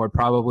are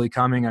probably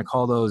coming, I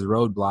call those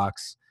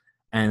roadblocks.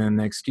 And then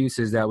the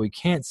excuses that we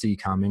can't see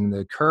coming,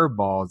 the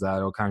curveballs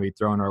that will kind of be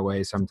thrown our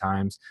way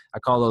sometimes, I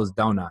call those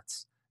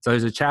donuts. So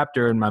there's a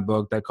chapter in my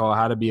book that called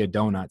How to Be a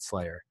Donut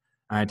Slayer.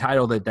 And I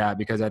titled it that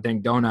because I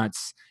think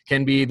donuts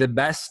can be the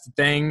best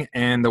thing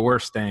and the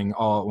worst thing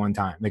all at one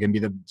time. They can be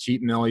the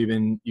cheap meal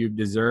you've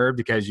deserved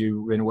because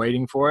you've been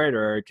waiting for it,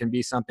 or it can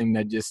be something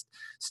that just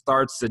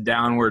starts the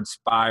downward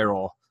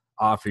spiral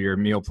off of your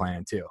meal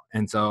plan too.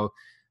 And so,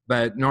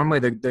 but normally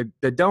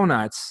the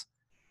donuts,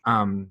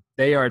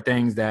 they are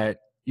things that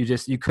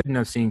you couldn't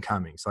have seen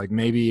coming. So like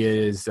maybe it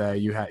is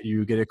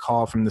you get a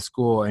call from the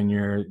school and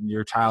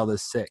your child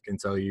is sick, and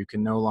so you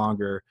can no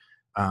longer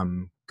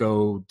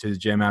go to the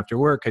gym after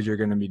work because you're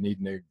going to be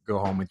needing to go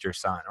home with your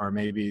son. Or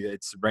maybe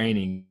it's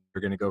raining,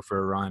 you're going to go for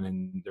a run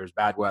and there's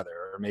bad weather.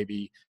 Or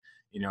maybe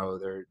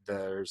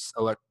there's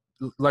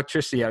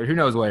electricity out. Who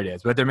knows what it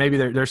is? But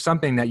there's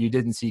something that you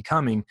didn't see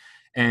coming.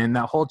 And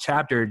that whole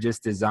chapter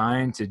just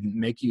designed to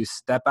make you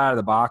step out of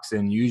the box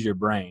and use your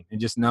brain, and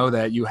just know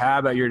that you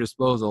have at your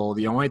disposal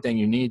the only thing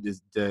you need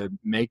is to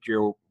make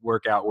your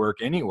workout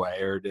work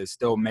anyway, or to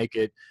still make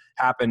it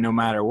happen no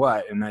matter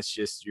what. And that's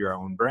just your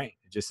own brain,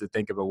 just to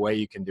think of a way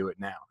you can do it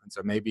now. And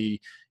so maybe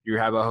you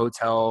have a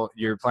hotel,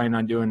 you're planning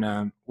on doing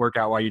a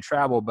workout while you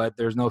travel, but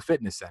there's no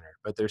fitness center,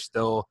 but you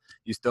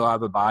still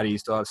have a body, you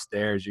still have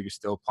stairs, you can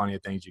still plenty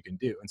of things you can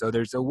do. And so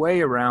there's a way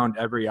around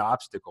every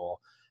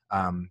obstacle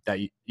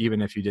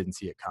even if you didn't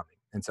see it coming.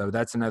 And so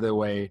that's another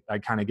way I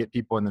kind of get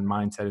people in the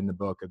mindset in the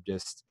book of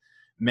just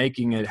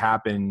making it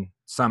happen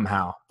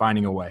somehow,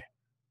 finding a way.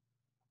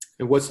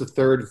 And what's the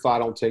third and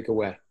final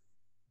takeaway?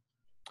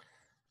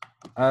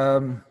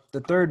 The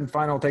third and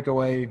final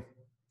takeaway,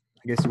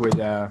 I guess,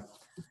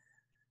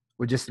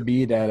 would just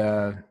be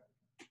that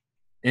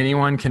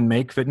anyone can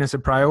make fitness a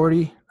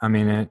priority. I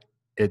mean,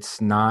 it's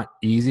not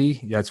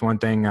easy. That's one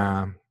thing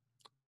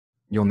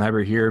you'll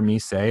never hear me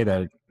say,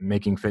 that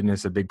making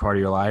fitness a big part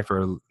of your life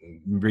or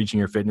reaching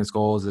your fitness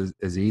goals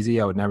is easy.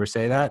 I would never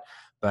say that.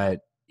 But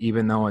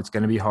even though it's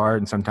going to be hard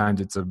and sometimes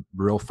it's a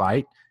real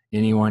fight,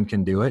 anyone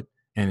can do it,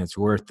 and it's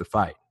worth the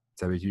fight.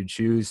 So if you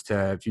choose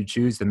to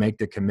make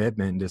the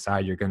commitment and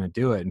decide you're going to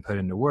do it and put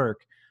into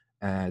work,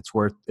 it's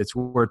worth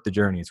the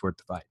journey. It's worth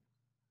the fight.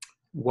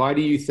 Why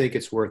do you think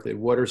it's worth it?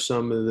 What are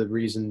some of the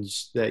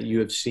reasons that you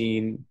have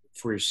seen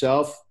for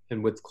yourself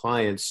and with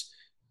clients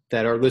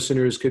that our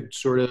listeners could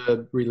sort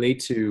of relate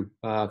to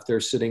if they're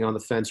sitting on the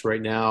fence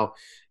right now,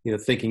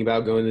 thinking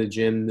about going to the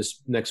gym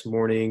this next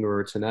morning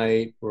or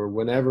tonight or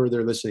whenever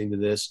they're listening to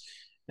this,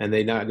 and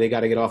they got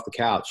to get off the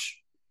couch?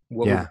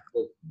 What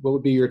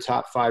would be your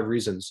top 5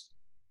 reasons?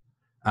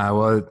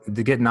 Well,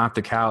 to getting off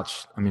the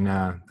couch, I mean,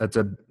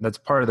 that's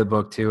part of the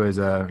book too,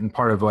 and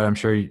part of what I'm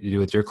sure you do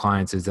with your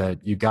clients is that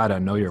you got to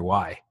know your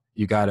why.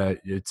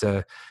 It's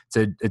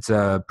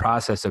a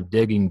process of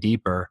digging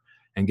deeper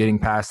and getting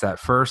past that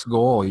first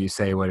goal. You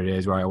say what it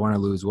is, where I want to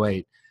lose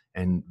weight,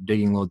 and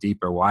digging a little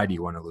deeper. Why do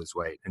you want to lose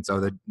weight? And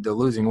so the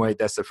losing weight,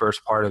 that's the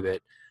first part of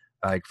it.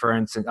 Like for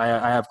instance, I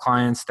have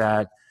clients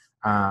that,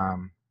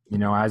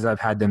 as I've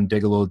had them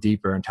dig a little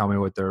deeper and tell me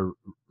what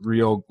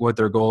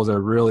their goals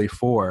are really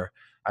for.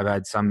 I've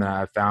had some that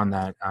I've found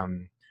that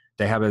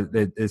they have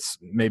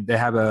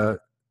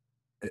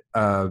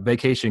a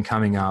vacation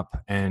coming up,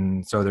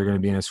 and so they're going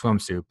to be in a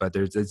swimsuit. But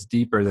it's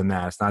deeper than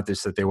that. It's not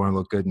just that they want to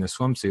look good in a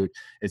swimsuit.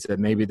 It's that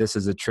maybe this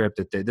is a trip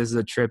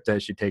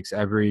that she takes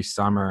every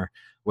summer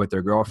with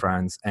their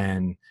girlfriends,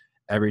 and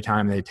every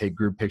time they take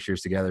group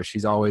pictures together,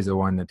 she's always the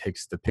one that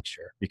takes the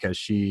picture because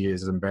she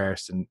is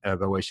embarrassed of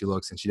the way she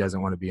looks and she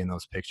doesn't want to be in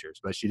those pictures.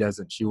 But she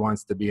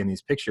wants to be in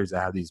these pictures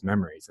that have these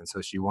memories. And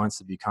so she wants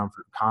to be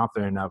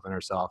confident enough in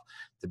herself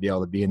to be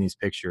able to be in these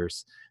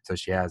pictures. So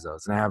she has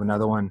those. And I have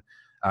another one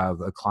of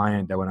a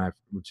client that when I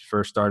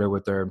first started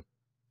with her,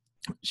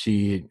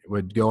 she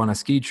would go on a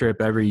ski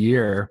trip every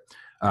year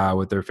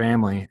with their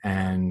family.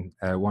 And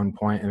at one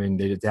point, I mean,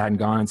 they hadn't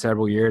gone in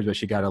several years, but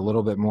she got a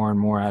little bit more and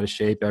more out of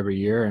shape every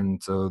year.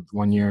 And so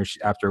one year,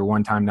 after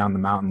one time down the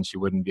mountain, she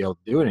wouldn't be able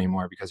to do it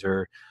anymore because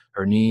her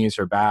knees,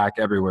 her back,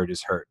 everywhere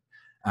just hurt.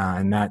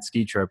 And that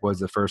ski trip was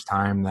the first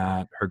time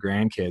that her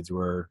grandkids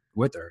were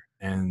with her.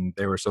 And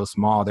they were so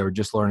small, they were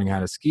just learning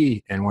how to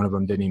ski. And one of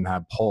them didn't even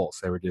have poles.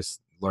 They were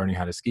just learning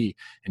how to ski.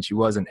 And she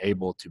wasn't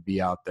able to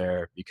be out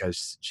there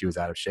because she was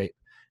out of shape.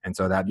 And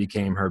so that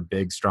became her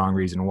big, strong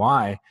reason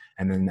why.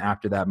 And then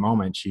after that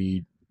moment,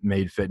 she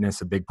made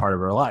fitness a big part of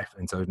her life.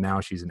 And so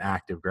now she's an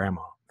active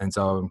grandma. And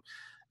so,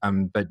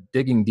 but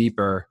digging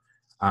deeper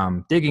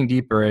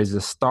is the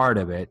start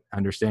of it,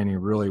 understanding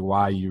really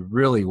why you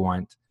really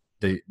want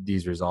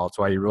these results,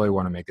 why you really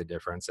want to make a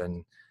difference.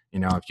 And,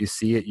 if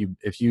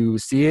you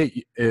see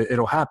it,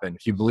 it'll happen.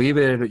 If you believe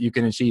it, you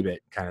can achieve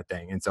it, kind of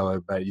thing. And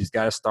so, but you just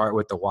got to start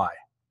with the why.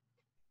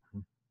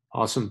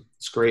 Awesome.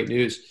 It's great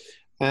news.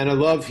 And I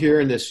love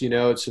hearing this.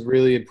 It's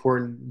really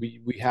important.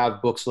 We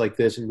have books like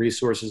this and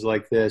resources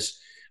like this.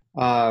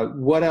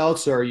 What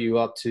else are you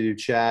up to,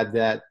 Chad,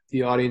 that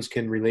the audience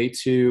can relate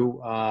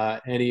to?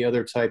 Any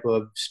other type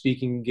of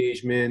speaking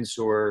engagements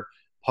or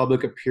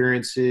public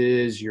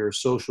appearances, your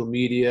social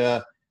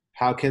media?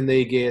 How can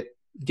they get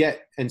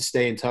and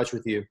stay in touch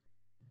with you?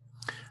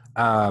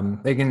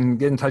 They can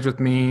get in touch with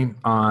me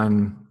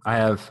on, I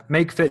have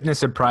Make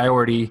Fitness a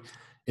Priority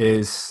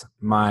is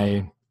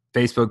my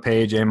Facebook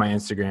page and my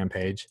Instagram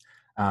page.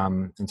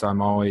 And so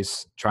I'm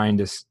always trying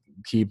to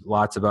keep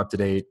lots of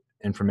up-to-date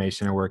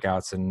information and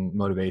workouts and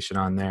motivation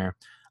on there.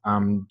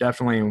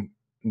 Definitely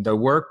the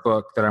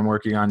workbook that I'm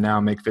working on now,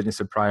 Make Fitness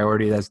a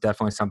Priority, that's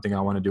definitely something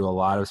I want to do a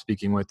lot of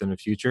speaking with in the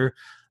future.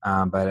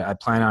 But I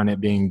plan on it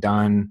being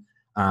done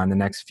in the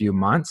next few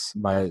months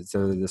by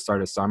the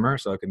start of summer.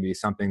 So it can be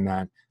something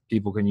that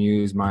people can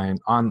use my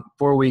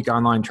 4-week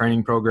online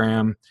training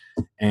program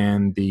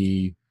and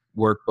the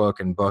workbook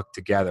and book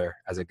together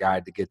as a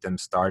guide to get them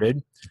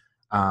started.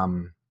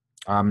 I'm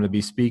going to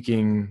be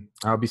speaking.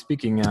 I'll be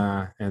speaking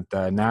at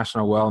the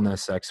National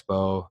Wellness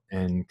Expo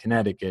in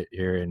Connecticut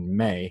here in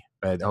May,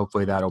 but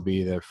hopefully that'll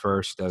be the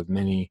first of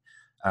many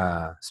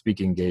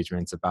speaking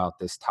engagements about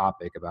this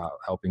topic, about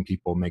helping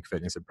people make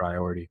fitness a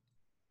priority.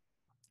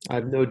 I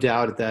have no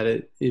doubt that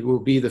it will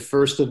be the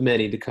first of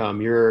many to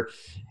come. You're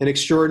an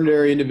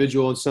extraordinary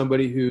individual and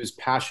somebody whose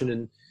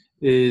passion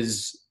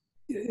is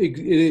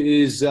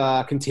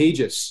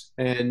contagious,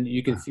 and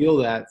you can feel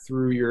that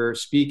through your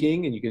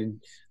speaking, and you can,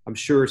 I'm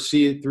sure,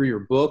 see it through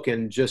your book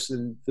and just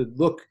in the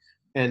look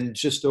and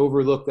just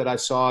overlook that I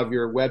saw of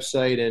your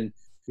website and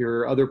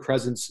your other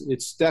presence.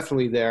 It's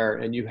definitely there,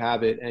 and you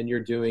have it, and you're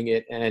doing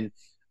it. And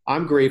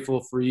I'm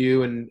grateful for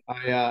you, and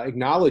I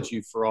acknowledge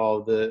you for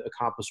all the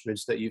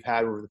accomplishments that you've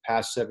had over the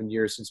past 7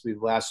 years since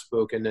we've last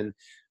spoken. And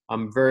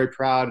I'm very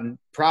proud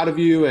of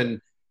you, and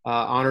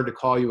honored to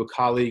call you a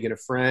colleague and a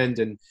friend.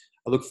 And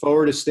I look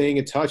forward to staying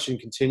in touch and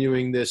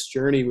continuing this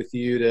journey with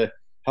you to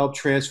help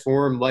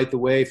transform, light the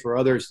way for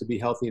others to be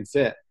healthy and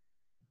fit.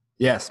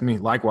 Yes,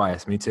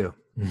 likewise, me too.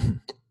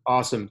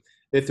 Awesome.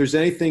 If there's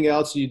anything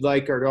else you'd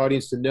like our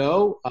audience to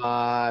know,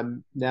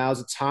 now's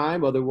the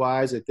time.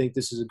 Otherwise, I think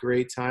this is a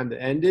great time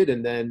to end it.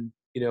 And then,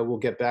 we'll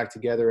get back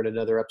together in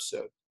another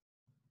episode.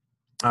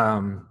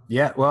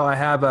 Yeah, well,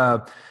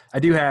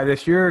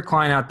 if you're a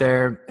client out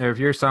there, or if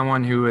you're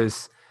someone who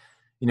is,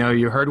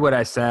 you heard what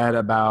I said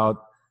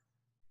about,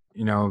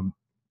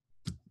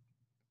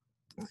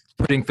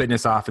 putting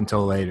fitness off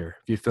until later.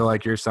 If you feel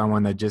like you're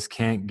someone that just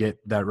can't get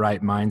that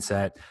right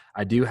mindset,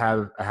 I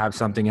have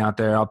something out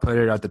there. I'll put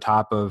it at the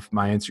top of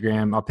my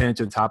Instagram. I'll pin it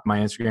to the top of my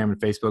Instagram and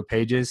Facebook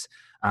pages.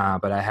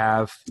 But I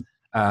have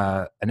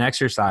an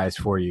exercise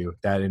for you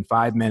that in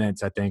 5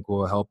 minutes, I think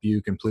will help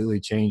you completely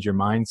change your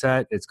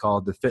mindset. It's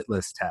called the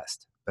Fitless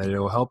test, but it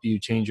will help you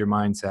change your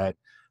mindset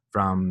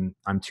from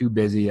I'm too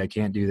busy, I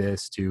can't do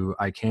this, to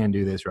I can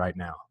do this right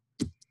now.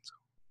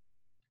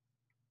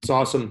 It's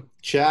awesome.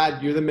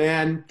 Chad, you're the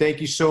man. Thank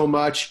you so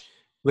much.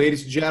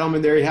 Ladies and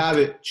gentlemen, there you have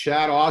it.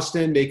 Chad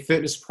Austin, make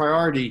fitness a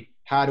priority.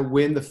 How to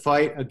win the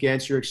fight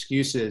against your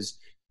excuses.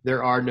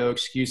 There are no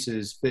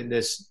excuses.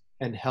 Fitness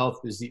and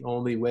health is the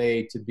only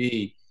way to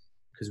be,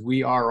 because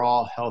we are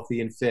all healthy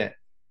and fit.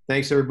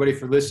 Thanks, everybody,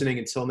 for listening.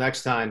 Until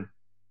next time,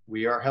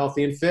 we are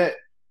healthy and fit.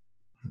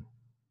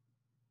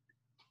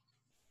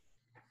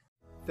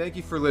 Thank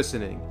you for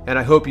listening, and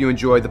I hope you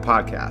enjoyed the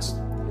podcast.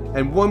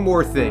 And one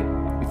more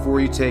thing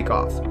before you take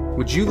off.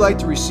 Would you like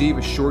to receive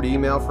a short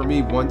email from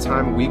me one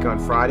time a week on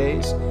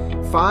Fridays?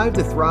 5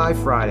 to Thrive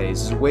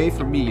Fridays is a way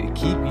for me to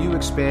keep you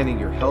expanding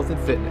your health and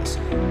fitness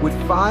with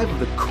 5 of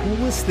the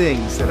coolest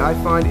things that I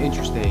find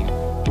interesting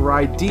or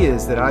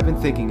ideas that I've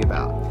been thinking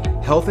about.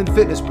 Health and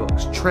fitness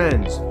books,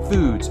 trends,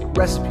 foods,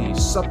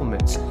 recipes,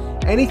 supplements,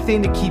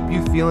 anything to keep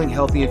you feeling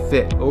healthy and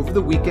fit over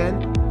the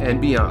weekend and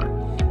beyond.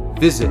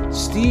 Visit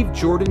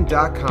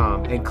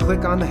stevejordan.com and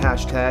click on the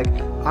hashtag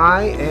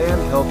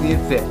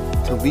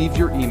 #IamHealthyAndFit to leave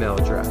your email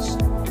address.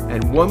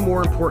 And one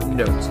more important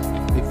note,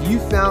 if you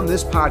found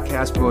this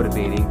podcast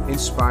motivating,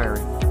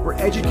 inspiring, or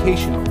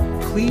educational,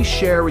 please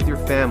share with your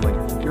family,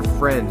 your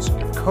friends,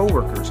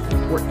 coworkers,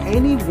 or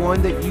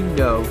anyone that you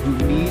know who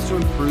needs to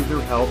improve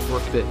their health or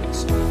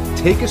fitness.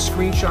 Take a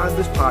screenshot of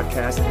this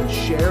podcast and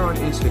share on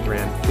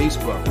Instagram,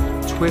 Facebook,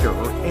 Twitter,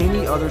 or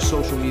any other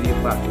social media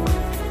platform.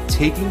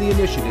 Taking the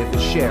initiative to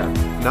share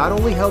not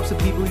only helps the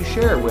people you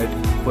share it with,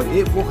 but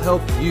it will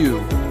help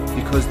you,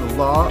 because the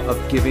law of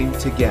giving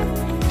to get.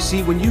 You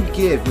see, when you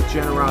give with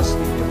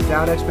generosity and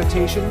without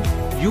expectation,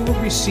 you will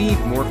receive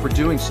more for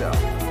doing so.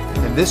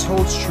 And this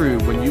holds true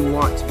when you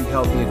want to be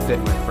healthy and fit,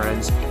 my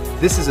friends.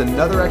 This is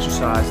another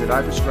exercise that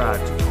I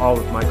prescribe to all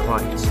of my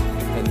clients.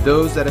 And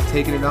those that have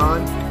taken it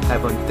on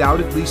have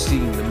undoubtedly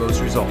seen the most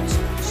results.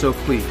 So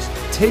please,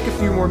 take a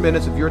few more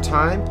minutes of your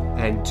time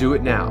and do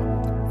it now.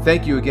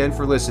 Thank you again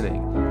for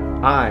listening.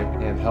 I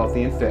am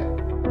healthy and fit.